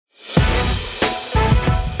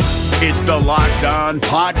It's the Locked On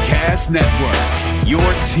Podcast Network, your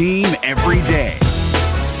team every day.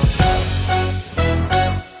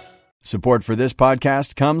 Support for this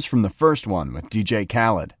podcast comes from The First One with DJ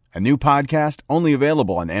Khaled, a new podcast only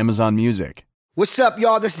available on Amazon Music. What's up,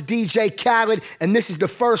 y'all? This is DJ Khaled, and this is The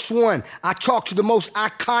First One. I talk to the most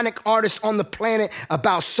iconic artists on the planet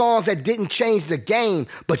about songs that didn't change the game,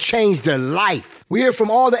 but changed their life. We hear from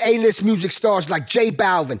all the A-list music stars like J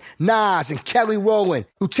Balvin, Nas, and Kelly Rowland,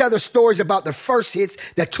 who tell their stories about the first hits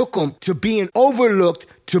that took them to being overlooked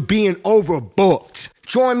to being overbooked.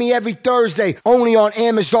 Join me every Thursday, only on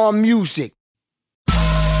Amazon Music.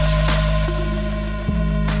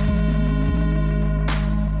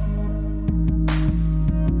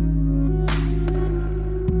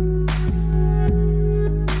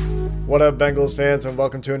 What up, Bengals fans, and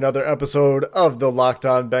welcome to another episode of the Locked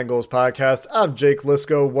On Bengals podcast. I'm Jake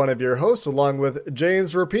Lisco, one of your hosts, along with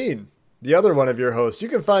James Rapine, the other one of your hosts. You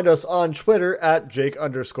can find us on Twitter at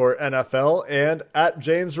Jake_NFL and at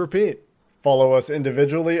James Rapine. Follow us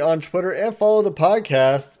individually on Twitter and follow the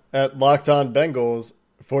podcast at Locked On Bengals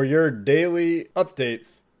for your daily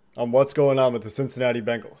updates on what's going on with the Cincinnati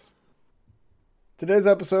Bengals. Today's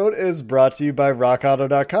episode is brought to you by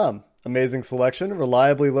RockAuto.com. Amazing selection,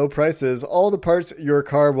 reliably low prices, all the parts your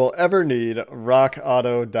car will ever need,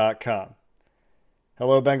 rockauto.com.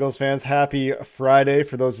 Hello, Bengals fans. Happy Friday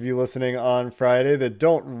for those of you listening on Friday that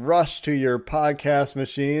don't rush to your podcast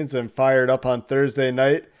machines and fire it up on Thursday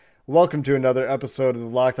night. Welcome to another episode of the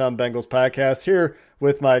Locked On Bengals podcast here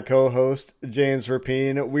with my co-host, James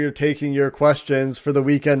Rapine. We are taking your questions for the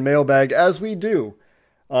weekend mailbag as we do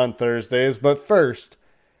on Thursdays, but first,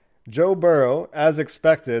 Joe Burrow, as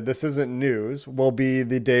expected, this isn't news, will be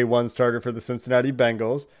the day one starter for the Cincinnati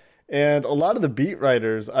Bengals. And a lot of the beat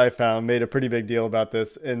writers I found made a pretty big deal about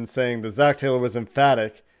this in saying that Zac Taylor was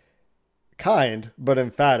emphatic, kind, but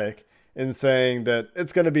emphatic, in saying that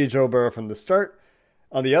it's going to be Joe Burrow from the start.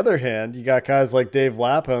 On the other hand, you got guys like Dave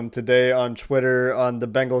Lapham today on Twitter on the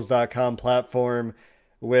Bengals.com platform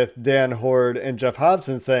with Dan Horde and Jeff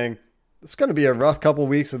Hobson saying it's going to be a rough couple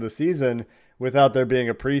weeks of the season without there being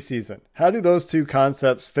a preseason. How do those two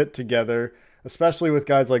concepts fit together, especially with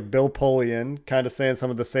guys like Bill Polian kind of saying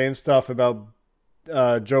some of the same stuff about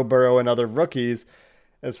Joe Burrow and other rookies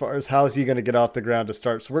as far as how is he going to get off the ground to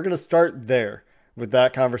start? So we're going to start there with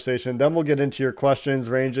that conversation. Then we'll get into your questions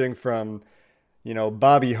ranging from,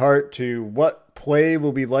 Bobby Hart to what play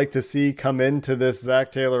will we like to see come into this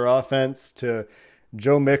Zac Taylor offense to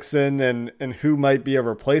Joe Mixon and who might be a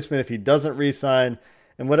replacement if he doesn't re-sign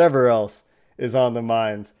and whatever else is on the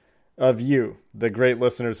minds of you, the great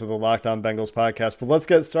listeners of the Locked On Bengals podcast. But let's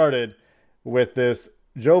get started with this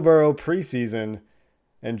Joe Burrow preseason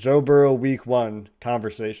and Joe Burrow week one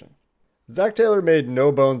conversation. Zac Taylor made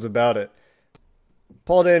no bones about it.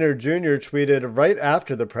 Paul Dehner Jr. tweeted right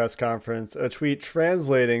after the press conference a tweet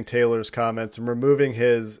translating Taylor's comments and removing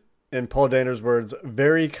his, in Paul Dehner's words,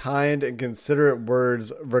 very kind and considerate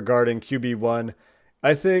words regarding QB1.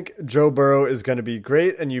 I think Joe Burrow is going to be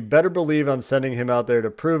great, and you better believe I'm sending him out there to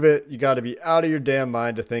prove it. You got to be out of your damn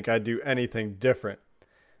mind to think I'd do anything different.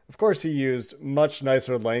 Of course, he used much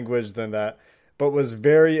nicer language than that, but was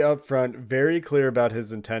very upfront, very clear about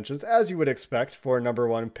his intentions, as you would expect for a number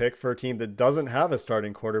one pick for a team that doesn't have a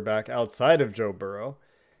starting quarterback outside of Joe Burrow.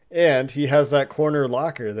 And he has that corner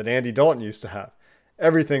locker that Andy Dalton used to have.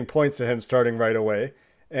 Everything points to him starting right away,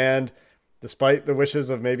 and despite the wishes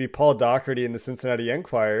of maybe Paul Daugherty in the Cincinnati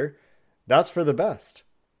Enquirer, that's for the best.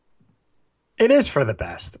 It is for the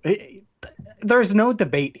best. There's no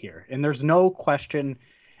debate here, and there's no question.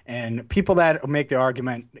 And people that make the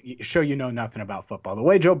argument show you know nothing about football. The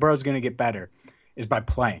way Joe Burrow's going to get better is by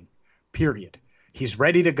playing, period. He's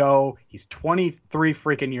ready to go. He's 23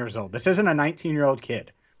 freaking years old. This isn't a 19-year-old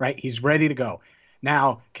kid, right? He's ready to go.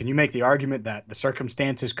 Now, can you make the argument that the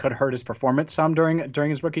circumstances could hurt his performance some during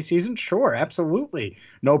his rookie season? Sure, absolutely.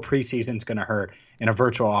 No preseason's going to hurt in a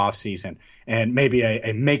virtual offseason. And maybe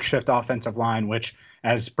a makeshift offensive line, which,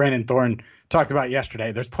 as Brandon Thorne talked about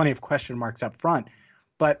yesterday, there's plenty of question marks up front.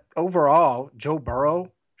 But overall, Joe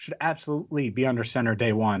Burrow should absolutely be under center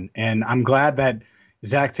day one. And I'm glad that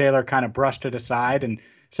Zac Taylor kind of brushed it aside and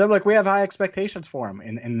said, look, we have high expectations for him.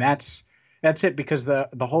 And that's it, because the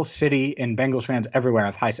whole city and Bengals fans everywhere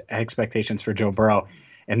have high expectations for Joe Burrow.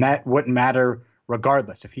 And that wouldn't matter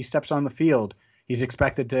regardless. If he steps on the field, he's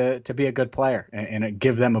expected to be a good player and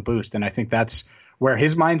give them a boost. And I think that's where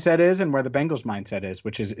his mindset is and where the Bengals mindset is,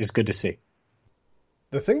 which is good to see.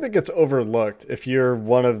 The thing that gets overlooked, if you're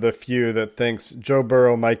one of the few that thinks Joe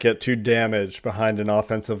Burrow might get too damaged behind an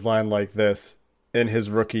offensive line like this, in his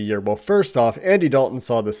rookie year? Well, first off, Andy Dalton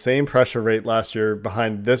saw the same pressure rate last year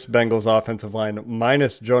behind this Bengals offensive line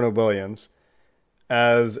minus Jonah Williams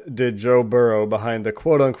as did Joe Burrow behind the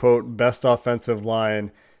quote-unquote best offensive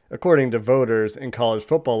line according to voters in college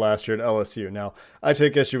football last year at LSU. Now, I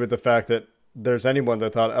take issue with the fact that there's anyone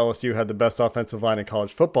that thought LSU had the best offensive line in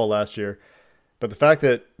college football last year, but the fact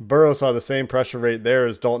that Burrow saw the same pressure rate there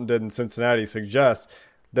as Dalton did in Cincinnati suggests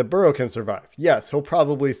that Burrow can survive. Yes, he'll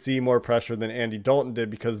probably see more pressure than Andy Dalton did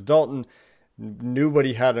because Dalton knew what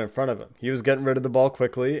he had in front of him. He was getting rid of the ball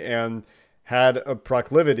quickly and had a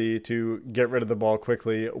proclivity to get rid of the ball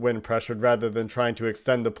quickly when pressured rather than trying to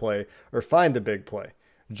extend the play or find the big play.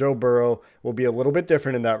 Joe Burrow will be a little bit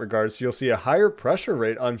different in that regard, so you'll see a higher pressure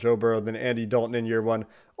rate on Joe Burrow than Andy Dalton in year one,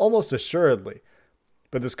 almost assuredly.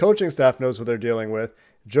 But this coaching staff knows what they're dealing with.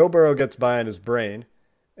 Joe Burrow gets by on his brain,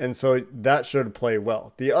 and so that should play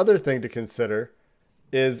well. The other thing to consider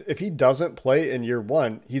is if he doesn't play in year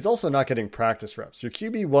one, he's also not getting practice reps. Your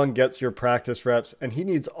QB1 gets your practice reps, and he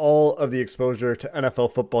needs all of the exposure to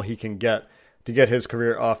NFL football he can get to get his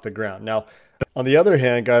career off the ground. Now, on the other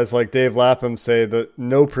hand, guys like Dave Lapham say that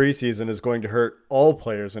no preseason is going to hurt all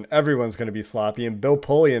players and everyone's going to be sloppy. And Bill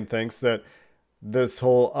Polian thinks that this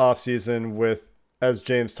whole offseason with, as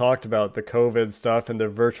James talked about, the COVID stuff and the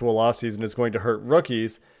virtual offseason is going to hurt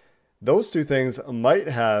rookies. Those two things might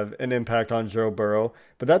have an impact on Joe Burrow,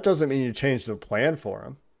 but that doesn't mean you change the plan for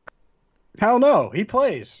him. Hell no, he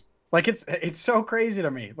plays. Like it's so crazy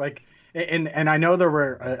to me. Like, and I know there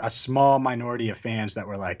were a small minority of fans that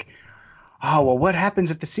were like, oh, well, what happens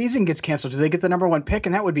if the season gets canceled? Do they get the number one pick?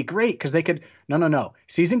 And that would be great because they could. No.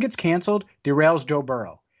 Season gets canceled, derails Joe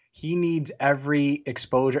Burrow. He needs every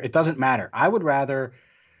exposure. It doesn't matter. I would rather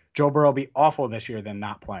Joe Burrow be awful this year than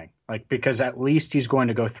not playing, like, because at least he's going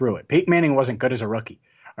to go through it. Peyton Manning wasn't good as a rookie.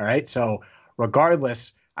 All right. So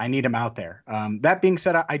regardless, I need him out there. That being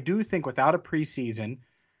said, I do think without a preseason,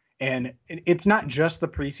 and it's not just the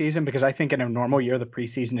preseason, because I think in a normal year, the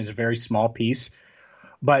preseason is a very small piece.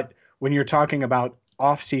 But when you're talking about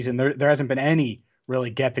off season, there hasn't been any really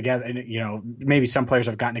get together. And, you know, maybe some players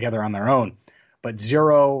have gotten together on their own, but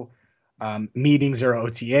zero meetings, zero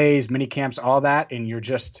OTAs, mini camps, all that. And you're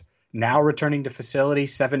just now returning to facility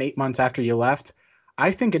 7-8 months after you left.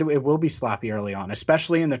 I think it will be sloppy early on,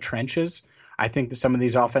 especially in the trenches. I think that some of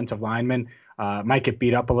these offensive linemen might get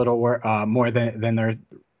beat up a little more than they're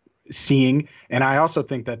seeing. And I also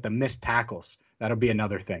think that the missed tackles, that'll be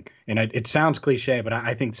another thing. And it sounds cliche, but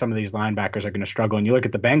I think some of these linebackers are going to struggle. And you look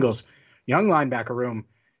at the Bengals' young linebacker room,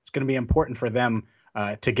 it's going to be important for them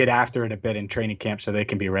to get after it a bit in training camp so they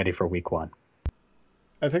can be ready for week one.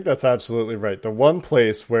 I think that's absolutely right. The one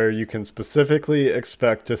place where you can specifically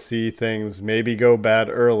expect to see things maybe go bad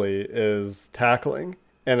early is tackling.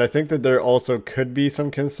 And I think that there also could be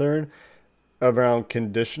some concern around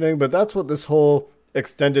conditioning, but that's what this whole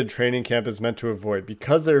extended training camp is meant to avoid.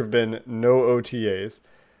 Because there have been no OTAs,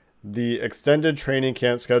 the extended training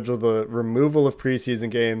camp schedule, the removal of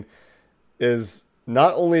preseason game, is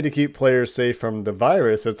not only to keep players safe from the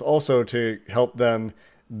virus, it's also to help them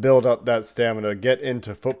build up that stamina, get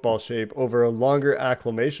into football shape over a longer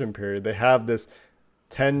acclimation period. They have this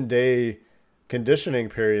 10-day conditioning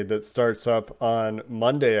period that starts up on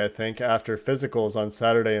Monday, I think, after physicals on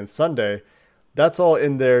Saturday and Sunday. That's all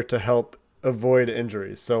in there to help avoid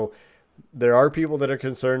injuries. So there are people that are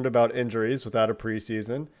concerned about injuries without a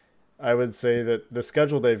preseason. I would say that the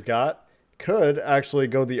schedule they've got could actually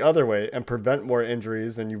go the other way and prevent more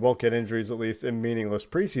injuries, and you won't get injuries at least in meaningless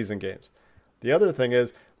preseason games. The other thing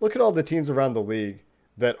is, look at all the teams around the league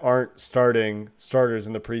that aren't starters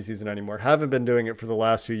in the preseason anymore, haven't been doing it for the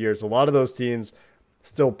last few years. A lot of those teams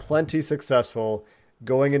still plenty successful,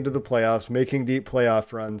 going into the playoffs, making deep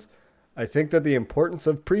playoff runs. I think that the importance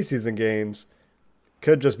of preseason games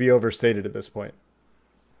could just be overstated at this point.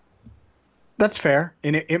 That's fair,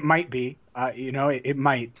 and it might be. It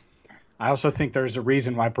might. I also think there's a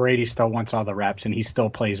reason why Brady still wants all the reps and he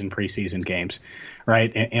still plays in preseason games,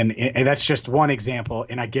 right? And that's just one example,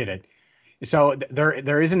 and I get it. So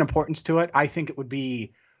there is an importance to it. I think it would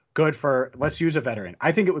be good for, let's use a veteran.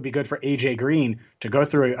 I think it would be good for AJ Green to go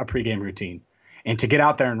through a pregame routine and to get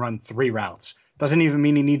out there and run 3 routes. Doesn't even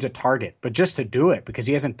mean he needs a target, but just to do it because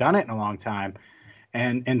he hasn't done it in a long time.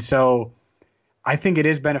 And so I think it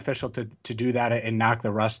is beneficial to do that and knock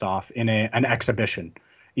the rust off in an exhibition.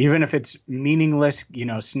 Even if it's meaningless,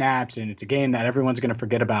 snaps, and it's a game that everyone's going to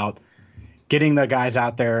forget about, getting the guys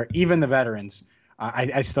out there, even the veterans,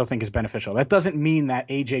 I still think is beneficial. That doesn't mean that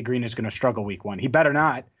A.J. Green is going to struggle week one. He better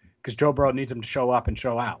not, because Joe Burrow needs him to show up and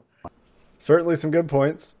show out. Certainly some good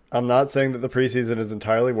points. I'm not saying that the preseason is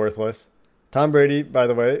entirely worthless. Tom Brady, by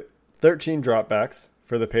the way, 13 dropbacks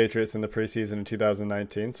for the Patriots in the preseason in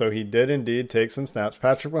 2019. So he did indeed take some snaps.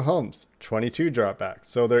 Patrick Mahomes, 22 dropbacks.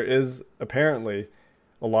 So there is apparently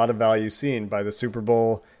a lot of value seen by the Super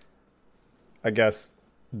Bowl, I guess,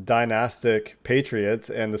 dynastic Patriots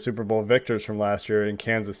and the Super Bowl victors from last year in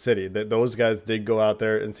Kansas City. That those guys did go out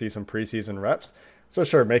there and see some preseason reps. So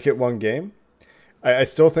sure, make it one game. I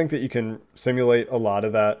still think that you can simulate a lot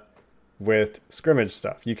of that with scrimmage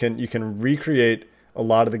stuff. You can recreate a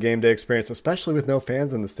lot of the game day experience, especially with no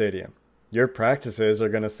fans in the stadium. Your practices are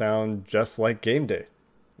going to sound just like game day.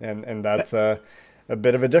 And that's a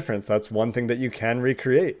bit of a difference. That's one thing that you can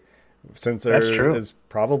recreate, since there is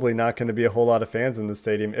probably not going to be a whole lot of fans in the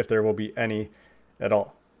stadium, if there will be any at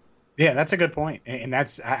all. Yeah, that's a good point. And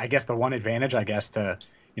that's, I guess, the one advantage, to,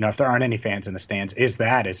 if there aren't any fans in the stands,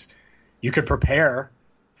 is you could prepare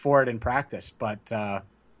for it in practice. But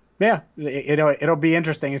yeah, it'll be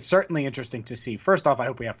interesting. It's certainly interesting to see. First off, I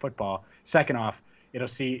hope we have football. Second off,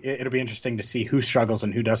 it'll be interesting to see who struggles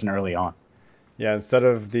and who doesn't early on. Yeah, instead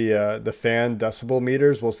of the fan decibel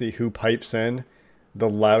meters, we'll see who pipes in the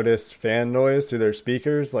loudest fan noise to their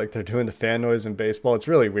speakers, like they're doing the fan noise in baseball. It's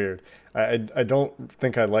really weird. I don't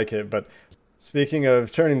think I like it. But speaking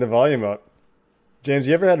of turning the volume up, James,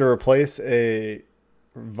 you ever had to replace a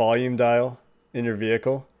volume dial in your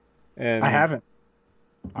vehicle? And I haven't.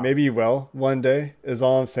 Maybe you will one day, is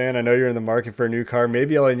all I'm saying. I know you're in the market for a new car.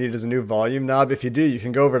 Maybe all you need is a new volume knob. If you do, you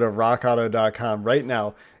can go over to rockauto.com right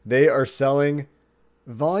now. They are selling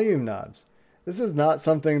volume knobs. This is not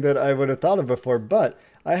something that I would have thought of before, but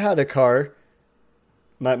I had a car,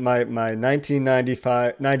 my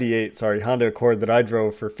 1998 Honda Accord that I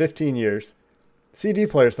drove for 15 years. CD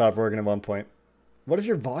player stopped working at one point. What if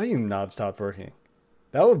your volume knob stopped working?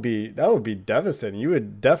 That would be devastating. You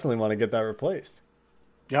would definitely want to get that replaced.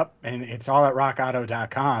 Yep, and it's all at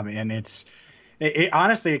rockauto.com, and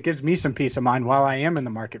honestly, it gives me some peace of mind while I am in the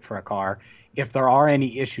market for a car. If there are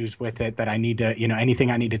any issues with it that I need to, anything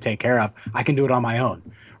I need to take care of, I can do it on my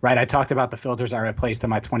own, right? I talked about the filters I replaced in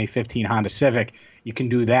my 2015 Honda Civic. You can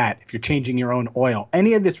do that. If you're changing your own oil,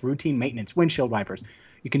 any of this routine maintenance, windshield wipers,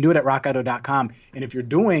 you can do it at rockauto.com. And if you're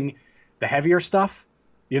doing the heavier stuff,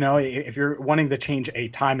 if you're wanting to change a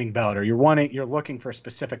timing belt, or you're looking for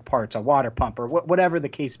specific parts, a water pump, or whatever the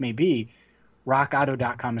case may be,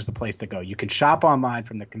 rockauto.com is the place to go. You can shop online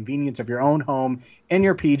from the convenience of your own home in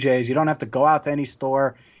your PJs. You don't have to go out to any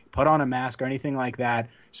store, put on a mask or anything like that.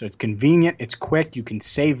 So it's convenient, it's quick, you can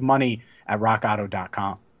save money at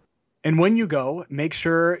rockauto.com. And when you go, make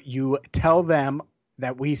sure you tell them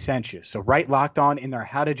that we sent you. So write Locked On in their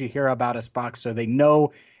How Did You Hear About Us box so they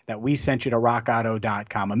know that we sent you to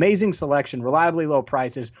rockauto.com. Amazing selection, reliably low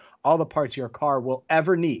prices, all the parts your car will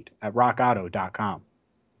ever need at rockauto.com.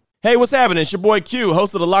 Hey, what's happening? It's your boy Q,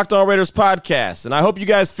 host of the Locked On Raiders podcast, and I hope you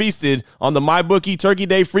guys feasted on the MyBookie Turkey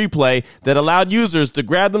Day free play that allowed users to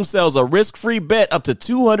grab themselves a risk-free bet up to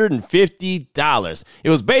 $250. It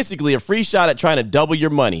was basically a free shot at trying to double your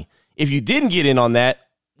money. If you didn't get in on that,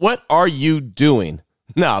 what are you doing?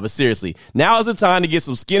 Nah, but seriously, now is the time to get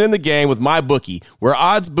some skin in the game with MyBookie, where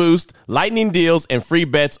odds boost, lightning deals, and free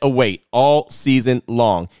bets await all season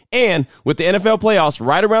long. And with the NFL playoffs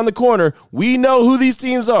right around the corner, we know who these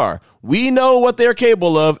teams are. We know what they're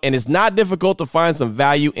capable of, and it's not difficult to find some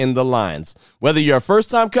value in the lines. Whether you're a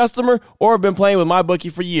first-time customer or have been playing with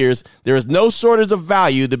MyBookie for years, there is no shortage of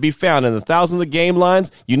value to be found in the thousands of game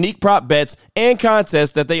lines, unique prop bets, and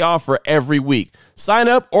contests that they offer every week. Sign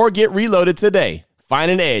up or get reloaded today. Find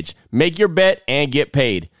an edge, make your bet, and get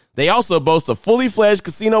paid. They also boast a fully fledged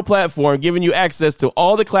casino platform giving you access to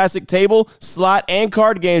all the classic table, slot, and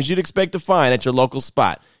card games you'd expect to find at your local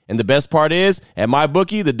spot. And the best part is, at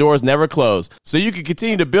MyBookie, the doors never close, so you can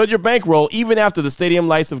continue to build your bankroll even after the stadium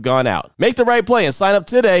lights have gone out. Make the right play and sign up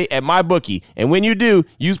today at MyBookie. And when you do,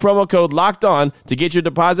 use promo code LOCKEDON to get your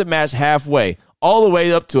deposit matched halfway, all the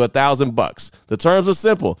way up to $1,000. The terms are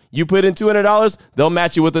simple. You put in $200, they'll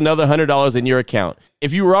match you with another $100 in your account.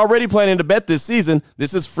 If you were already planning to bet this season,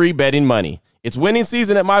 this is free betting money. It's winning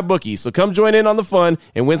season at MyBookie, so come join in on the fun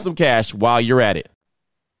and win some cash while you're at it.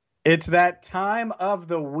 It's that time of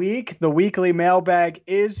the week. The weekly mailbag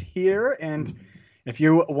is here, and if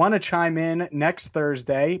you want to chime in next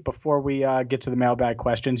Thursday before we get to the mailbag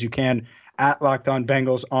questions, you can at Locked On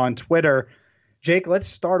Bengals on Twitter. Jake, let's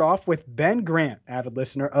start off with Ben Grant, avid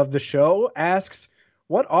listener of the show, asks,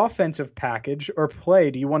 what offensive package or play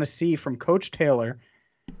do you want to see from Coach Taylor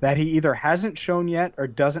that he either hasn't shown yet or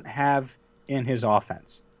doesn't have in his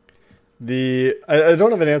offense? I don't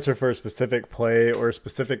have an answer for a specific play or a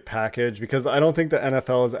specific package because I don't think the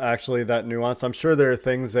NFL is actually that nuanced. I'm sure there are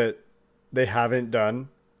things that they haven't done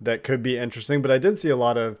that could be interesting, but I did see a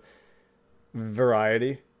lot of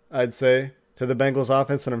variety, I'd say, to the Bengals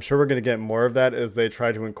offense, and I'm sure we're going to get more of that as they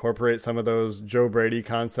try to incorporate some of those Joe Brady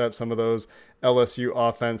concepts, some of those LSU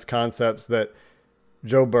offense concepts that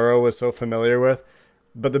Joe Burrow was so familiar with.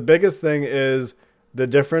 But the biggest thing is the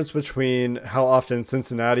difference between how often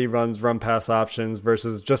Cincinnati runs run-pass options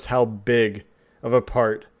versus just how big of a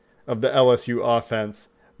part of the LSU offense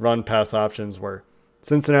run-pass options were.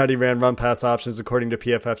 Cincinnati ran run-pass options, according to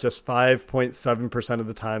PFF, just 5.7% of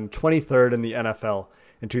the time, 23rd in the NFL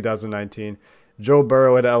in 2019. Joe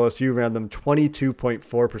Burrow at LSU ran them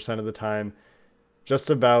 22.4% of the time, just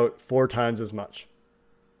about 4 times as much.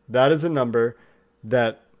 That is a number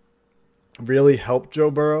that really helped Joe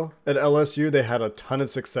Burrow at LSU. They had a ton of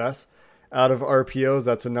success out of RPOs.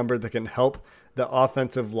 That's a number that can help the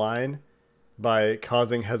offensive line by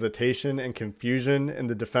causing hesitation and confusion in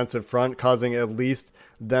the defensive front, causing at least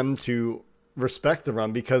them to respect the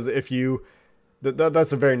run. Because if you,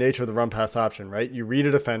 that's the very nature of the run pass option, right? You read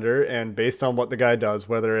a defender, and based on what the guy does,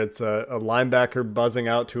 whether it's a linebacker buzzing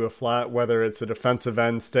out to a flat, whether it's a defensive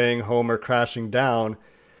end staying home or crashing down,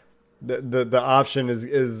 the option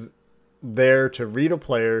is there to read a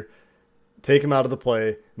player, take him out of the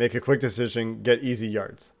play, make a quick decision, get easy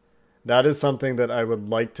yards. That is something that I would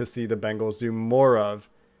like to see the Bengals do more of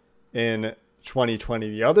in 2020.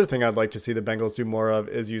 The other thing I'd like to see the Bengals do more of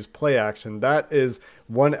is use play action. That is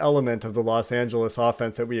one element of the Los Angeles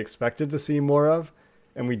offense that we expected to see more of,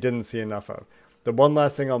 and we didn't see enough of. The one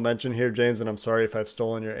last thing I'll mention here, James, and I'm sorry if I've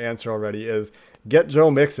stolen your answer already, is get Joe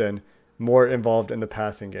Mixon more involved in the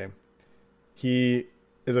passing game. He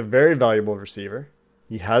is a very valuable receiver.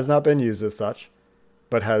 He has not been used as such,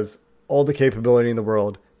 but has all the capability in the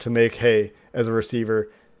world to make hay as a receiver.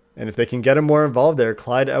 And if they can get him more involved there,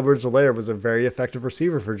 Clyde Edwards-Helaire was a very effective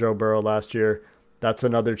receiver for Joe Burrow last year. That's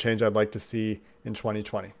another change I'd like to see in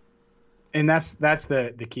 2020. And that's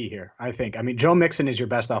the key here, I think. I mean, Joe Mixon is your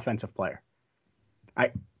best offensive player.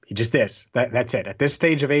 He just is. That's it. At this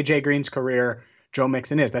stage of A.J. Green's career, Joe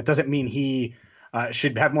Mixon is. That doesn't mean he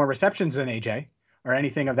should have more receptions than A.J. or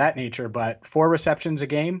anything of that nature, but 4 receptions a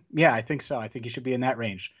game, yeah, I think so. I think he should be in that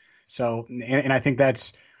range. So, and I think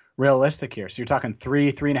that's realistic here. So you're talking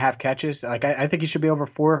 3.5 catches. Like I think he should be over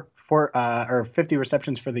 4 or 50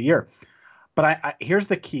 receptions for the year. But here's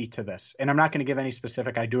the key to this, and I'm not going to give any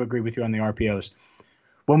specific. I do agree with you on the RPOs.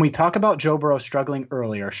 When we talk about Joe Burrow struggling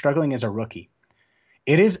as a rookie,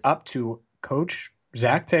 it is up to Coach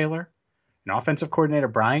Zac Taylor and offensive coordinator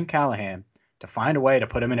Brian Callahan to find a way to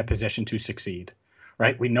put him in a position to succeed.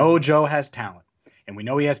 Right? We know Joe has talent, and we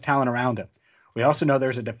know he has talent around him. We also know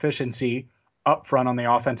there's a deficiency up front on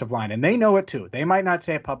the offensive line, and they know it too. They might not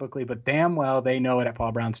say it publicly, but damn well they know it at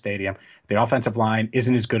Paul Brown Stadium. The offensive line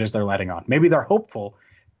isn't as good as they're letting on. Maybe they're hopeful.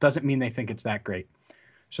 Doesn't mean they think it's that great.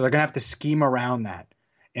 So they're going to have to scheme around that.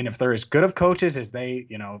 And if they're as good of coaches as they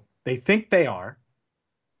think they are,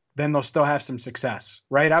 then they'll still have some success,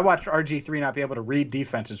 right? I watched RG3 not be able to read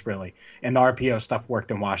defenses really, and the RPO stuff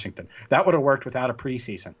worked in Washington. That would have worked without a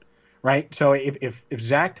preseason, right? So if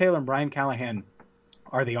Zac Taylor and Brian Callahan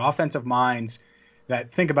are the offensive minds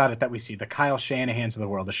that think about it, that we see, the Kyle Shanahans of the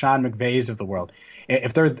world, the Sean McVays of the world,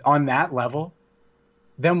 if they're on that level,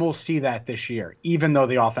 then we'll see that this year, even though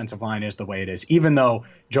the offensive line is the way it is, even though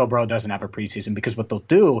Joe Burrow doesn't have a preseason, because what they'll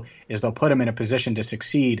do is they'll put him in a position to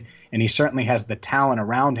succeed, and he certainly has the talent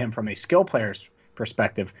around him from a skill player's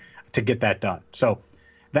perspective to get that done. So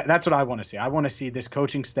that's what I want to see. I want to see this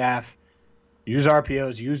coaching staff use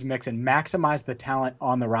RPOs, use mix, and maximize the talent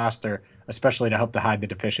on the roster, especially to help to hide the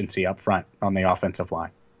deficiency up front on the offensive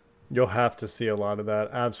line. You'll have to see a lot of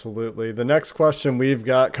that, absolutely. The next question we've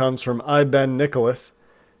got comes from Ben Nicholas.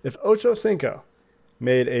 If Ocho Cinco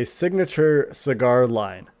made a signature cigar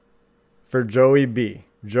line for Joey B,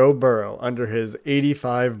 Joe Burrow, under his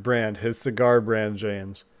 85 brand, his cigar brand,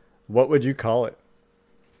 James, what would you call it?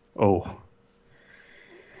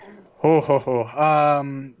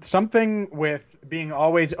 Something with being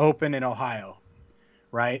always open in Ohio,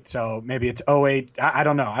 right? So maybe it's 08. I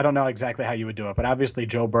don't know. I don't know exactly how you would do it, but obviously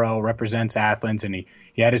Joe Burrow represents Athens, and he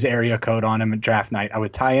had his area code on him at draft night. I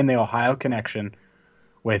would tie in the Ohio connection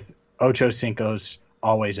with Ocho Cinco's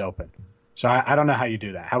always open. So I don't know how you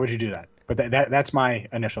do that. How would you do that? But that's my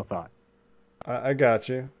initial thought. I got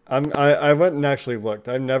you. I went and actually looked.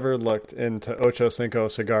 I've never looked into Ocho Cinco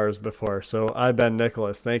cigars before. So Ben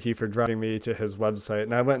Nicholas, thank you for driving me to his website.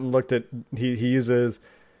 And I went and looked at, he uses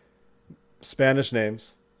Spanish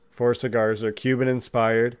names for cigars. They're Cuban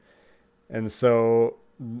inspired. And so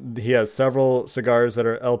he has several cigars that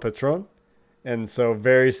are El Patron. And so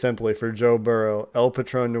very simply for Joe Burrow, El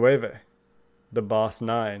Patron Nueve. the Boss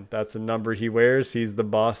 9. That's the number he wears. He's the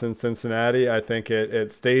boss in Cincinnati. I think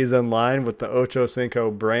it stays in line with the Ocho Cinco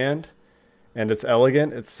brand, and it's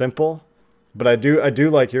elegant. It's simple. But I do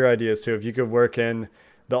like your ideas too. If you could work in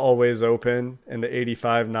the always open and the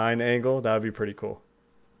 85-9 angle, that would be pretty cool.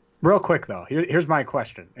 Real quick though, here's my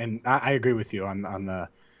question, and I agree with you on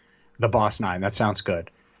the Boss 9. That sounds good.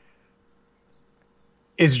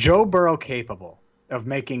 Is Joe Burrow capable of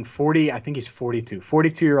making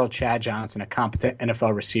 42-year-old Chad Johnson a competent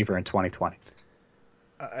NFL receiver in 2020?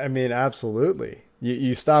 I mean, absolutely.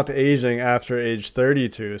 You stop aging after age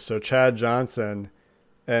 32, so Chad Johnson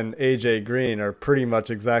and AJ Green are pretty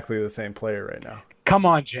much exactly the same player right now. Come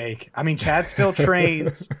on, Jake. I mean, Chad still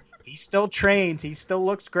trains. He still trains. He still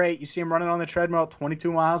looks great. You see him running on the treadmill at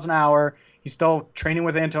 22 miles an hour. He's still training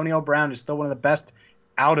with Antonio Brown. He's still one of the best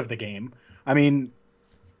out of the game. I mean,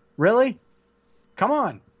 really? Come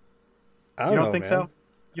on. You don't think so?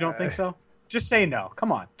 You don't think so? Just say no.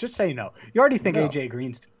 Come on. Just say no. You already think AJ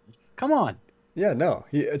Green's too much. Come on. Yeah, no.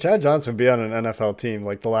 Chad Johnson would be on an NFL team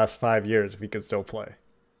like the last 5 years if he could still play.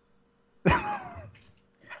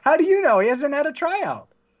 How do you know? He hasn't had a tryout.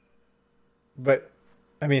 But,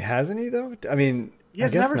 I mean, hasn't he, though? I mean, I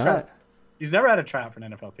guess never not. tried. He's never had a tryout for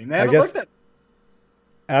an NFL team. They haven't looked at.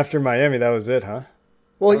 After Miami, that was it, huh?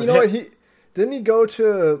 Well, you know what? Didn't he go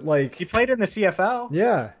to, like... He played in the CFL.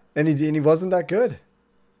 Yeah, and he wasn't that good.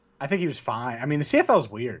 I think he was fine. I mean, the CFL is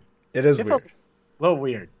weird. It is weird. A little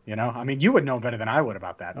weird, you know? I mean, you would know better than I would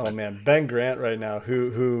about that. Oh, man. Ben Grant right now,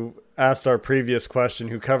 who asked our previous question,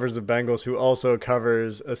 who covers the Bengals, who also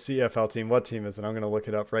covers a CFL team. What team is it? I'm going to look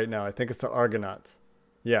it up right now. I think it's the Argonauts.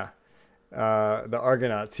 Yeah. The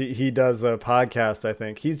Argonauts. He does a podcast, I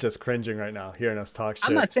think. He's just cringing right now hearing us talk shit.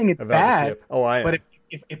 I'm not saying it's bad. Oh, I am. But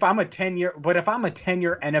if I'm a 10-year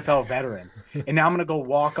NFL veteran and now I'm going to go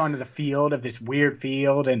walk onto the field of this weird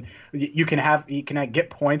field and you can get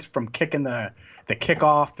points from kicking the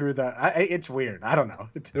kickoff through it's weird. I don't know.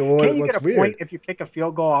 Can't you get a point if you kick a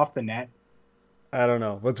field goal off the net? I don't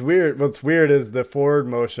know. What's weird is the forward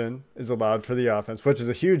motion is allowed for the offense, which is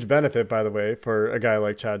a huge benefit, by the way, for a guy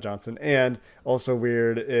like Chad Johnson. And also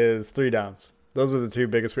weird is 3 downs. Those are the two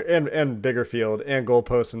biggest, and bigger field and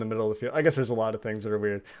goalposts in the middle of the field. I guess there's a lot of things that are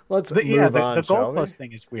weird. Let's move on. The goalpost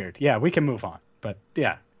thing is weird. Yeah, we can move on. But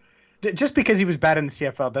yeah, just because he was bad in the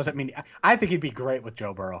CFL doesn't mean. I think he'd be great with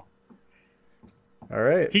Joe Burrow. All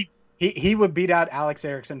right. He would beat out Alex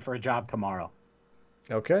Erickson for a job tomorrow.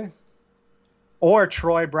 Okay. Or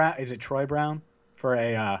Troy Brown. Is it Troy Brown for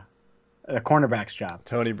a cornerback's job?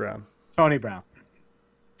 Tony Brown. I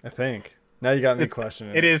think. Now you got me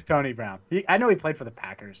questioning. It is Tony Brown. I know he played for the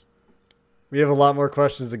Packers. We have a lot more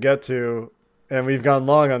questions to get to, and we've gone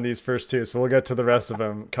long on these first two, so we'll get to the rest of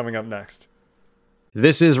them coming up next.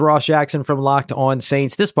 This is Ross Jackson from Locked On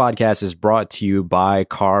Saints. This podcast is brought to you by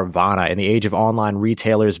Carvana. In the age of online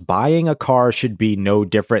retailers, buying a car should be no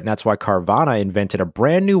different. And that's why Carvana invented a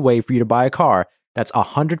brand new way for you to buy a car that's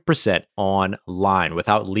 100% online.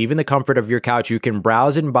 Without leaving the comfort of your couch, you can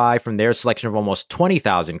browse and buy from their selection of almost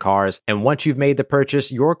 20,000 cars. And once you've made the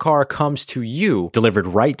purchase, your car comes to you, delivered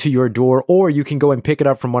right to your door, or you can go and pick it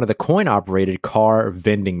up from one of the coin-operated car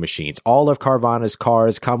vending machines. All of Carvana's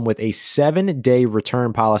cars come with a 7-day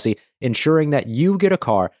return policy, ensuring that you get a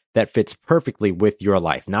car that fits perfectly with your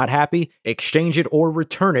life. Not happy? Exchange it or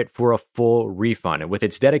return it for a full refund. And with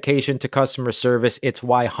its dedication to customer service, it's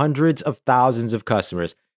why hundreds of thousands of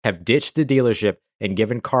customers have ditched the dealership and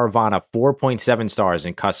given Carvana 4.7 stars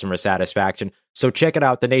in customer satisfaction. So check it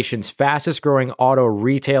out, the nation's fastest growing auto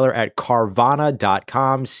retailer at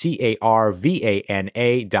Carvana.com,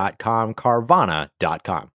 Carvana.com,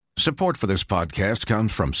 Carvana.com. Support for this podcast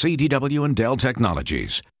comes from CDW and Dell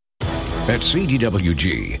Technologies. At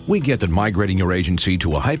CDWG, we get that migrating your agency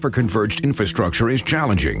to a hyper-converged infrastructure is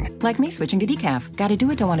challenging. Like me switching to decaf. Gotta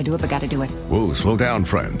do it, don't want to do it, but gotta do it. Whoa, slow down,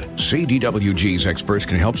 friend. CDWG's experts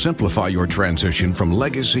can help simplify your transition from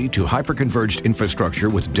legacy to hyper-converged infrastructure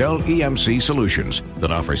with Dell EMC solutions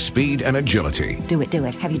that offer speed and agility. Do it.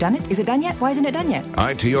 Have you done it? Is it done yet? Why isn't it done yet?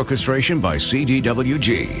 IT orchestration by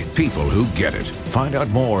CDWG. People who get it. Find out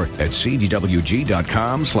more at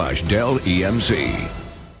cdwg.com/Dell EMC.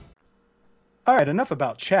 All right, enough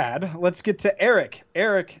about Chad. Let's get to Eric.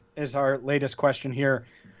 Eric is our latest question here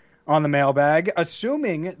on the mailbag.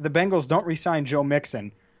 Assuming the Bengals don't re-sign Joe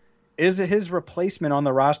Mixon, is his replacement on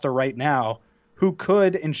the roster right now? Who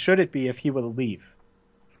could and should it be if he would leave?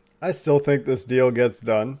 I still think this deal gets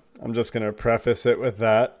done. I'm just going to preface it with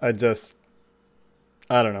that. I don't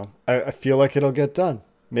know. I feel like it'll get done.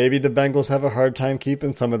 Maybe the Bengals have a hard time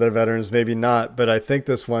keeping some of their veterans, maybe not, but I think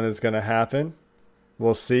this one is going to happen.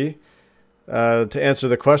 We'll see. To answer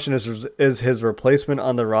the question, is his replacement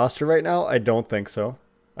on the roster right now? I don't think so.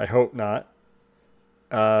 I hope not.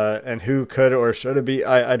 And who could or should it be?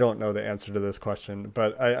 I don't know the answer to this question,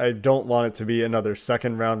 but I don't want it to be another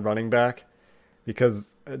second-round running back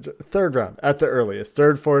because third round at the earliest,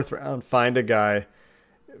 third, fourth round, find a guy,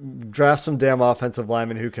 draft some damn offensive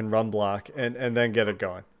lineman who can run block, and then get it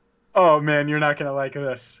going. Oh, man, you're not going to like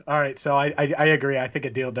this. All right, so I agree. I think a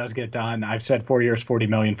deal does get done. I've said 4 years, $40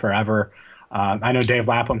 million forever. I know Dave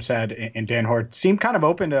Lapham said, and Dan Hort seemed kind of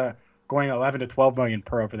open to going 11 to 12 million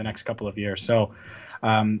per over the next couple of years. So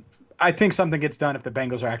I think something gets done if the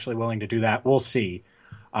Bengals are actually willing to do that. We'll see.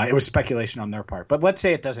 It was speculation on their part. But let's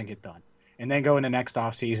say it doesn't get done. And then go into next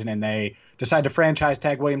offseason and they decide to franchise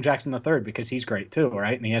tag William Jackson III because he's great too,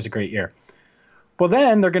 right? And he has a great year. Well,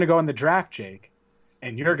 then they're going to go in the draft, Jake,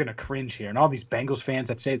 and you're going to cringe here. And all these Bengals fans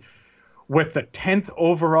that say, with the 10th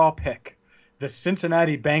overall pick, the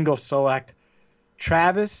Cincinnati Bengals select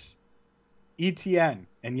Travis Etienne.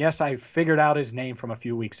 And yes, I figured out his name from a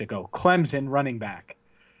few weeks ago. Clemson running back.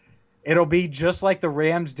 It'll be just like the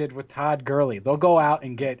Rams did with Todd Gurley. They'll go out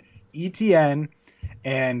and get Etienne,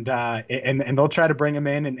 and they'll try to bring him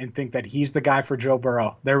in and think that he's the guy for Joe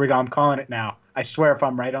Burrow. There we go. I'm calling it now. I swear, if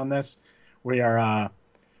I'm right on this, we're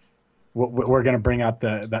going to bring up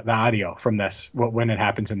the audio from this when it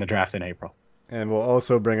happens in the draft in April. And we'll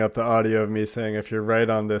also bring up the audio of me saying, if you're right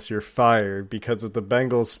on this, you're fired, because if the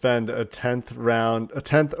Bengals spend a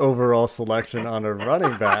 10th overall selection on a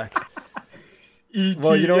running back. ETN,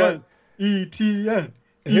 well, you know what? ETN.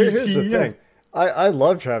 Here's the thing. I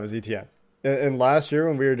love Travis Etienne. And last year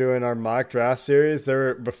when we were doing our mock draft series,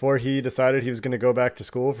 before he decided he was going to go back to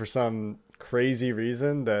school for some crazy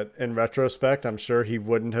reason that in retrospect, I'm sure he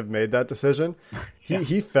wouldn't have made that decision.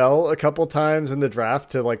 He fell a couple times in the draft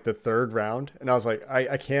to like the third round. And I was like,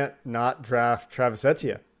 I can't not draft Travis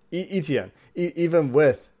Etienne, even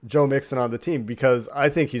with Joe Mixon on the team, because I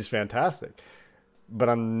think he's fantastic. But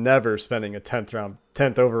I'm never spending a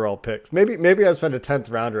 10th overall pick. Maybe I'll spend a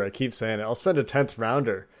 10th rounder. I keep saying it. I'll spend a 10th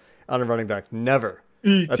rounder on a running back. Never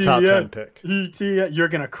a top 10 pick. You're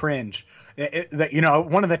going to cringe.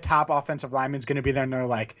 One of the top offensive linemen is going to be there, and they're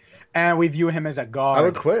like, we view him as a guard. I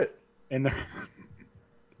would quit.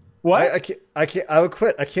 What? I can't. I would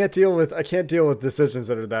quit. I can't deal with decisions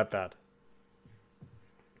that are that bad.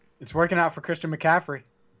 It's working out for Christian McCaffrey.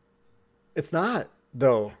 It's not,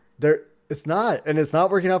 though. It's not, and it's not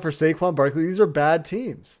working out for Saquon Barkley. These are bad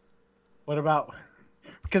teams. What about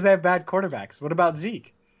because they have bad quarterbacks? What about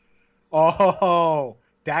Zeke? Oh,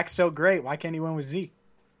 Dak's so great. Why can't he win with Zeke?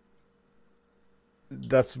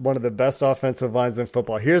 That's one of the best offensive lines in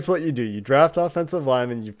football. Here's what you do. You draft offensive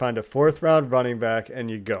linemen, you find a 4th round running back, and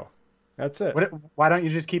you go. That's it. Why don't you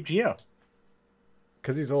just keep Gio?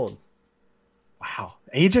 Because he's old. Wow.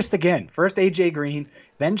 Ageist again. First A.J. Green,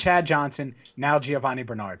 then Chad Johnson, now Giovanni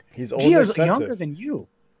Bernard. He's old. Gio's younger than you.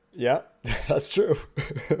 Yeah, that's true.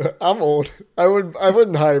 I'm old. I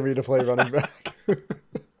wouldn't hire me to play running back.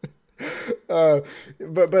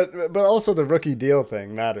 But also the rookie deal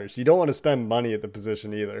thing matters. You don't want to spend money at the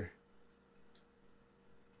position either.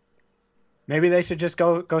 Maybe they should just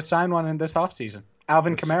go sign one in this offseason.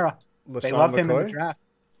 Alvin Kamara. They loved him in the draft.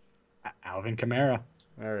 Alvin Kamara.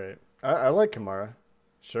 All right. I like Kamara.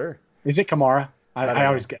 Sure. Is it Kamara? I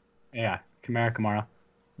always get. Yeah, Kamara.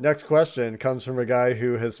 Next question comes from a guy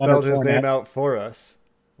who has spelled his name out for us.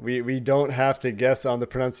 We don't have to guess on the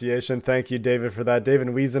pronunciation. Thank you, David, for that. David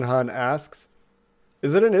Wiesenhan asks,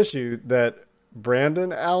 is it an issue that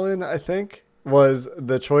Brandon Allen, I think, was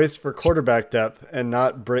the choice for quarterback depth and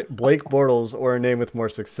not Blake Bortles or a name with more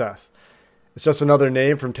success? It's just another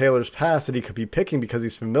name from Taylor's past that he could be picking because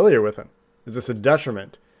he's familiar with him. Is this a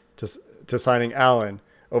detriment to signing Allen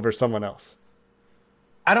over someone else?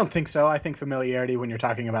 I don't think so. I think familiarity when you're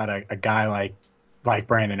talking about a guy like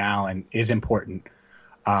Brandon Allen is important.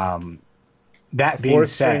 That being said, 4th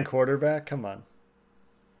string quarterback, come on.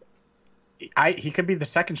 He could be the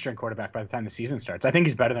 2nd string quarterback by the time the season starts. I think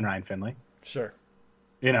he's better than Ryan Finley. Sure.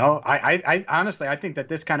 I honestly, I think that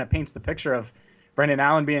this kind of paints the picture of Brandon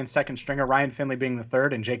Allen being 2nd stringer, Ryan Finley being the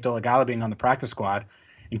 3rd, and Jake Dolegala being on the practice squad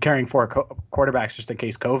and carrying 4 quarterbacks just in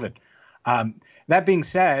case COVID. That being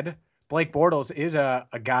said, Blake Bortles is a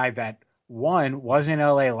guy that, one, was in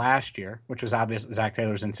LA last year, which was obvious. Zac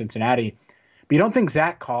Taylor's in Cincinnati. But you don't think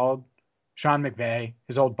Zac called Sean McVay,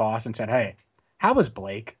 his old boss, and said, "Hey, how was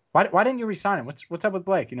Blake? Why didn't you resign him? What's up with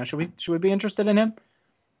Blake? Should we be interested in him?"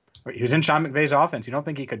 He was in Sean McVay's offense. You don't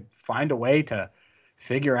think he could find a way to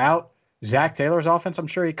figure out Zac Taylor's offense? I'm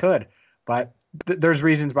sure he could, but there's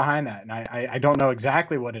reasons behind that, and I don't know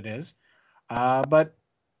exactly what it is. But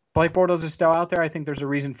Blake Bortles is still out there, I think there's a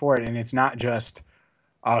reason for it. And it's not just,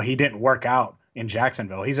 oh, he didn't work out in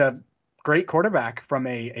Jacksonville. He's a great quarterback from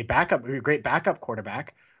a great backup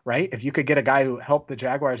quarterback, right? If you could get a guy who helped the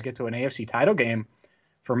Jaguars get to an AFC title game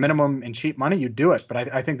for minimum and cheap money, you'd do it.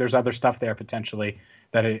 But I think there's other stuff there potentially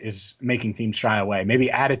that is making teams shy away.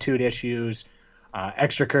 Maybe attitude issues,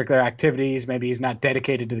 extracurricular activities. Maybe he's not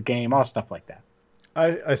dedicated to the game, all stuff like that.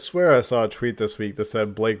 I swear I saw a tweet this week that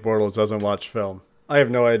said Blake Bortles doesn't watch film. I have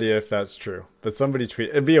no idea if that's true, but somebody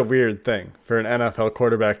tweeted. It'd be a weird thing for an NFL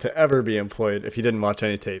quarterback to ever be employed if he didn't watch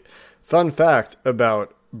any tape. Fun fact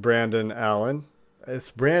about Brandon Allen. It's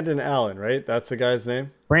Brandon Allen, right? That's the guy's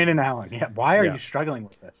name? Brandon Allen. Yeah. Why are you struggling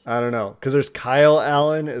with this? I don't know. Because there's Kyle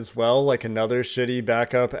Allen as well, like another shitty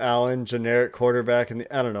backup Allen, generic quarterback.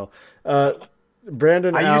 I don't know.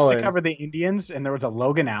 Brandon Allen. I used to cover the Indians, and there was a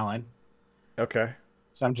Logan Allen. Okay.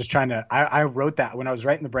 So I'm just trying to. I wrote that when I was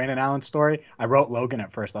writing the Brandon Allen story. I wrote Logan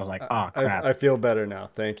at first. I was like, oh crap. I feel better now.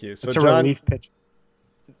 Thank you. So it's a relief pitch.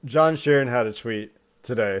 John Sharon had a tweet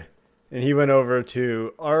today, and he went over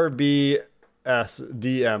to RBSDM,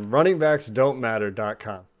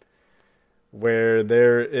 runningbacksdon'tmatter.com, where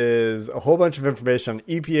there is a whole bunch of information on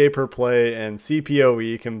EPA per play and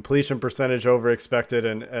CPOE, completion percentage over expected,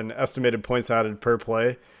 and estimated points added per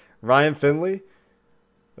play. Ryan Finley,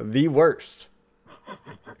 the worst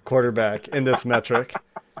quarterback in this metric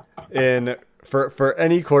for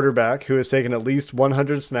any quarterback who has taken at least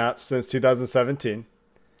 100 snaps since 2017.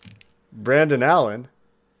 Brandon Allen,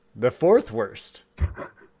 the fourth worst.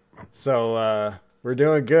 So we're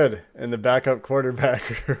doing good in the backup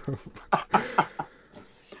quarterback room.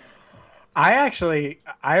 I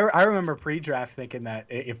remember pre-draft thinking that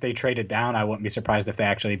if they traded down, I wouldn't be surprised if they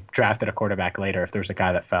actually drafted a quarterback later if there's a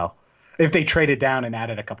guy that fell. If they traded down and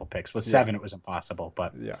added a couple picks. With 7, it was impossible,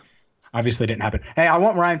 but obviously didn't happen. Hey, I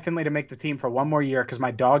want Ryan Finley to make the team for one more year because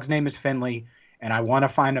my dog's name is Finley, and I want to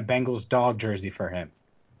find a Bengals dog jersey for him.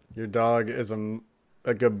 Your dog is a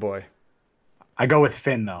good boy. I go with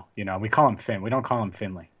Finn, though. You know, we call him Finn. We don't call him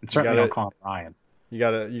Finley. And certainly don't call him Ryan. You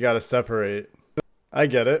gotta separate. I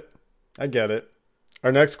get it.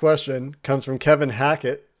 Our next question comes from Kevin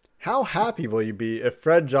Hackett. How happy will you be if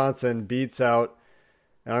Fred Johnson beats out,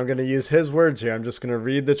 and I'm going to use his words here. I'm just going to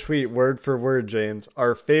read the tweet word for word, James.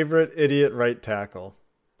 Our favorite idiot right tackle.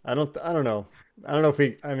 I don't know.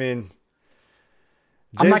 James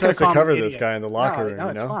has to cover this guy in the locker room. No,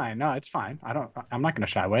 it's fine. No, it's fine. I'm not going to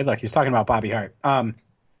shy away. Look, he's talking about Bobby Hart.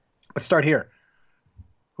 Let's start here.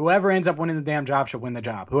 Whoever ends up winning the damn job should win the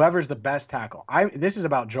job. Whoever's the best tackle. This is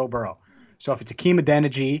about Joe Burrow. So if it's Akeem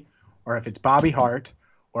Adeniji, or if it's Bobby Hart,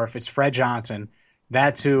 or if it's Fred Johnson,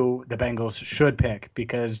 that's who the Bengals should pick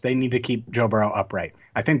because they need to keep Joe Burrow upright.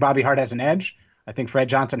 I think Bobby Hart has an edge. I think Fred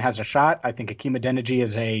Johnson has a shot. I think Akeem Adeniji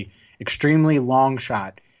is a extremely long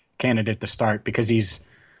shot candidate to start because he's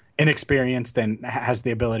inexperienced and has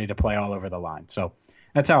the ability to play all over the line. So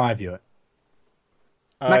that's how I view it.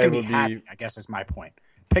 I'm not going to be happy, I guess is my point.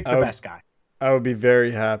 Pick the best guy. I would be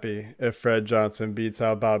very happy if Fred Johnson beats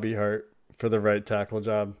out Bobby Hart for the right tackle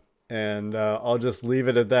job. And I'll just leave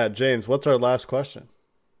it at that. James, what's our last question?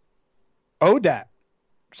 ODAT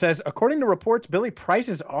says, according to reports, Billy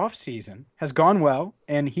Price's offseason has gone well,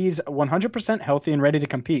 and he's 100% healthy and ready to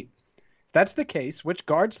compete. If that's the case, which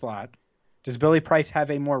guard slot does Billy Price have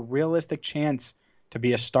a more realistic chance to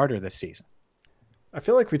be a starter this season? I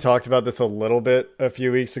feel like we talked about this a little bit a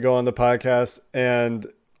few weeks ago on the podcast, and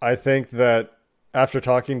I think that after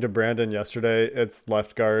talking to Brandon yesterday, it's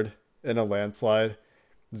left guard in a landslide.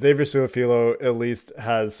 Xavier Su'a-Filo at least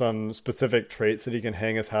has some specific traits that he can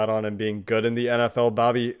hang his hat on and being good in the NFL.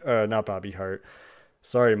 Not Bobby Hart.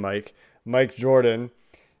 Sorry, Mike. Mike Jordan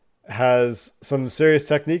has some serious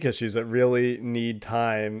technique issues that really need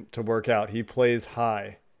time to work out. He plays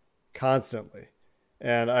high constantly.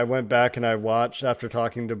 And I went back and I watched, after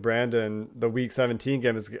talking to Brandon, the Week 17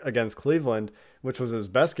 game against Cleveland, which was his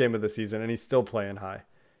best game of the season, and he's still playing high.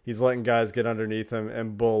 He's letting guys get underneath him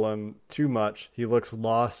and bull him too much. He looks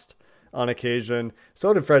lost on occasion.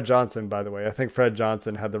 So did Fred Johnson, by the way. I think Fred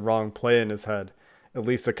Johnson had the wrong play in his head at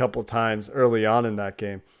least a couple times early on in that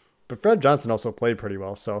game. But Fred Johnson also played pretty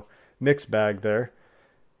well, so mixed bag there.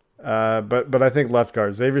 But I think left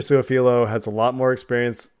guard. Xavier Su'a-Filo has a lot more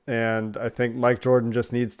experience, and I think Mike Jordan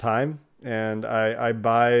just needs time. And I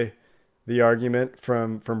buy the argument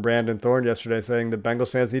from Brandon Thorne yesterday saying the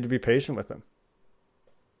Bengals fans need to be patient with him.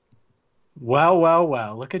 Well.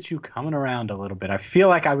 Look at you coming around a little bit. I feel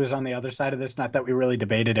like I was on the other side of this. Not that we really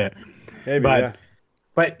debated it. Maybe,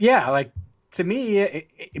 But yeah, like to me,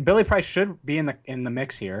 Billy Price should be in the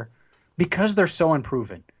mix here because they're so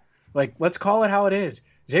unproven. Like, let's call it how it is.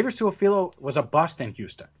 Xavier Su'a-Filo was a bust in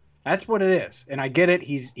Houston. That's what it is. And I get it.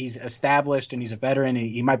 He's established and he's a veteran and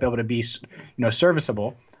he might be able to be,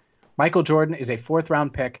 serviceable. Michael Jordan is a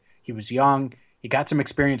 4th-round pick. He was young. He got some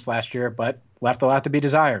experience last year, but left a lot to be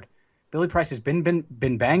desired. Billy Price has been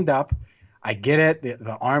banged up. I get it.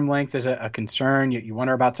 The arm length is a concern. You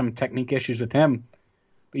wonder about some technique issues with him.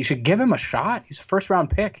 But you should give him a shot. He's a 1st-round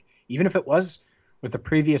pick, even if it was with the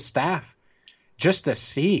previous staff, just to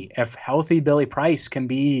see if healthy Billy Price can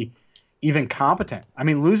be even competent. I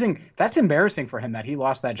mean, that's embarrassing for him that he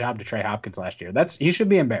lost that job to Trey Hopkins last year. He should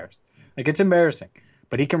be embarrassed. It's embarrassing.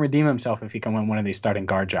 But he can redeem himself if he can win one of these starting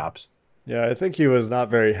guard jobs. Yeah, I think he was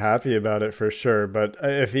not very happy about it for sure. But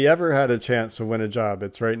if he ever had a chance to win a job,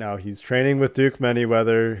 it's right now. He's training with Duke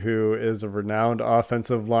Manyweather, who is a renowned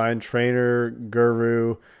offensive line trainer,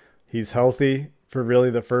 guru. He's healthy for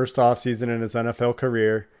really the first offseason in his NFL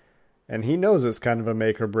career. And he knows it's kind of a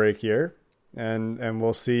make or break year. And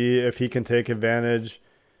we'll see if he can take advantage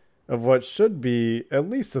of what should be at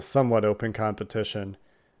least a somewhat open competition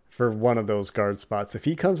for one of those guard spots. If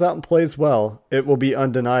he comes out and plays well, it will be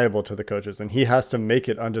undeniable to the coaches, and he has to make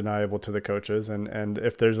it undeniable to the coaches. And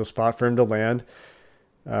if there's a spot for him to land,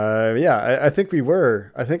 I think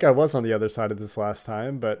I was on the other side of this last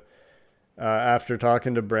time, but after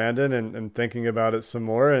talking to Brandon and thinking about it some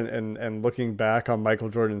more and looking back on Michael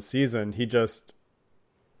Jordan's season, he just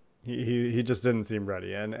didn't seem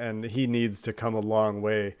ready, and he needs to come a long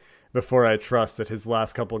way before I trust that his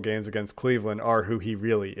last couple of games against Cleveland are who he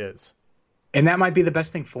really is. And that might be the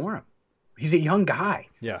best thing for him. He's a young guy.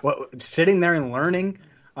 Yeah. Sitting there and learning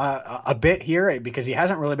a bit here because he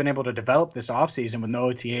hasn't really been able to develop this offseason with no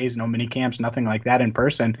OTAs, no mini camps, nothing like that in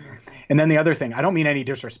person. And then the other thing, I don't mean any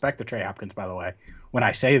disrespect to Trey Hopkins, by the way, when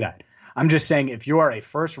I say that. I'm just saying if you are a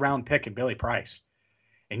 1st-round pick in Billy Price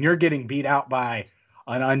and you're getting beat out by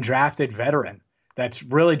an undrafted veteran that's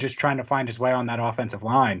really just trying to find his way on that offensive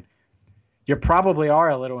line, you probably are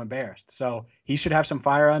a little embarrassed. So he should have some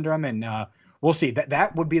fire under him, and we'll see.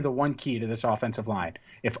 That would be the one key to this offensive line.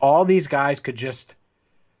 If all these guys could just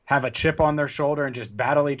have a chip on their shoulder and just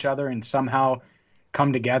battle each other and somehow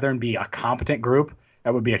come together and be a competent group,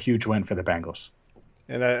 that would be a huge win for the Bengals.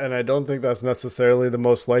 And I don't think that's necessarily the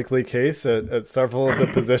most likely case at several of the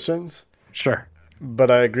positions. Sure. But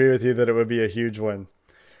I agree with you that it would be a huge win.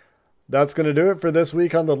 That's going to do it for this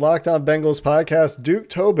week on the Locked On Bengals podcast. Duke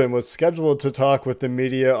Tobin was scheduled to talk with the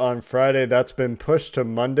media on Friday. That's been pushed to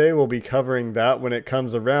Monday. We'll be covering that when it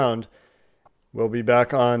comes around. We'll be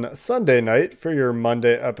back on Sunday night for your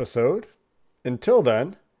Monday episode. Until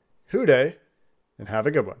then, hooday, and have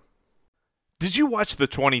a good one. Did you watch the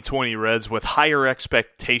 2020 Reds with higher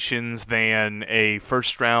expectations than a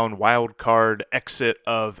first-round wild card exit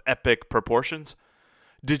of epic proportions?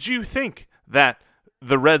 Did you think that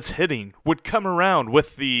the Reds hitting would come around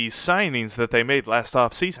with the signings that they made last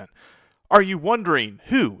offseason? Are you wondering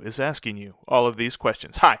who is asking you all of these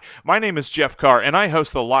questions? Hi, my name is Jeff Carr, and I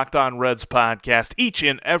host the Locked On Reds podcast each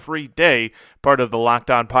and every day, part of the Locked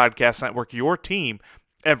On Podcast Network, your team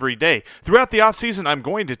every day. Throughout the offseason, I'm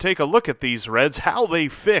going to take a look at these Reds, how they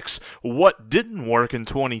fix what didn't work in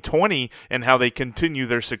 2020, and how they continue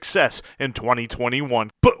their success in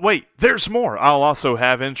 2021. But wait, there's more. I'll also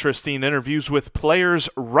have interesting interviews with players,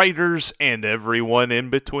 writers, and everyone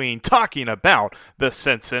in between talking about the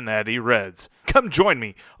Cincinnati Reds. Come join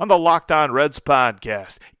me on the Locked On Reds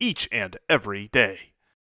podcast each and every day.